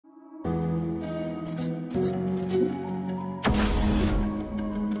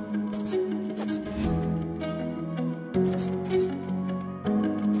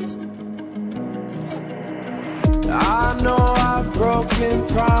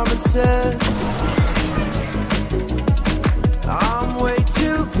promises. I'm way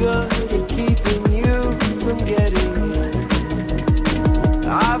too good at keeping you from getting in.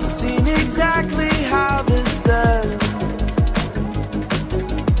 I've seen exactly how this ends.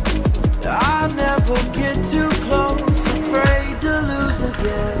 I never get too close, afraid to lose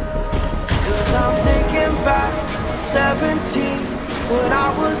again. 'Cause I'm thinking back to 17, when I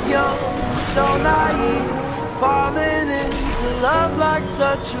was young and so naive, falling into love like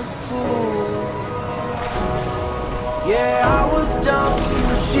such a fool. Yeah, I was dumb,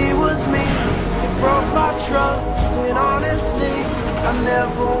 but she was me. It broke my trust, and honestly, I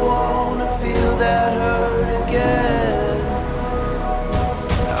never wanna feel that hurt again.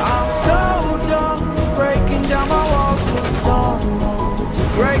 I'm so done breaking down my walls for someone to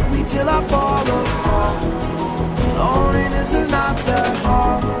break me till I fall apart. Loneliness is not that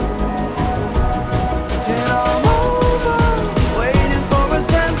hard, and I'm over, waiting for a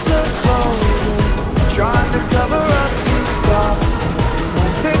sense of closure, trying to cover up these scars,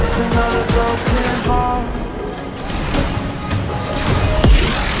 fix another broken heart.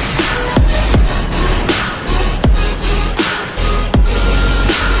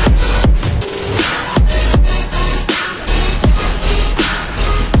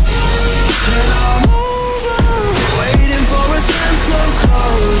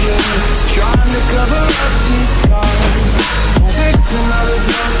 Trying to cover up these scars, fix another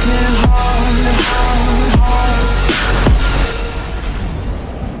broken heart.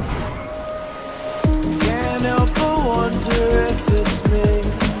 Can't help but wonder if it's me.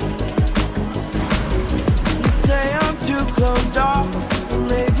 You say I'm too closed off, but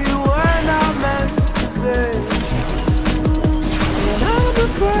maybe we're not meant to be. And I'm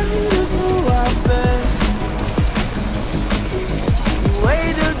afraid of who I've been. The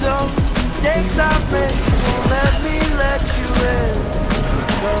weight of those mistakes I've made won't let me let you in.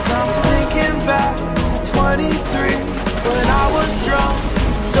 'Cause I'm thinking back to 23, when I was drunk,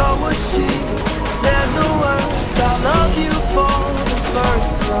 so was she. Said the words, I love you, for the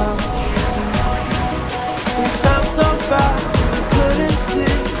first time. We felt so fast,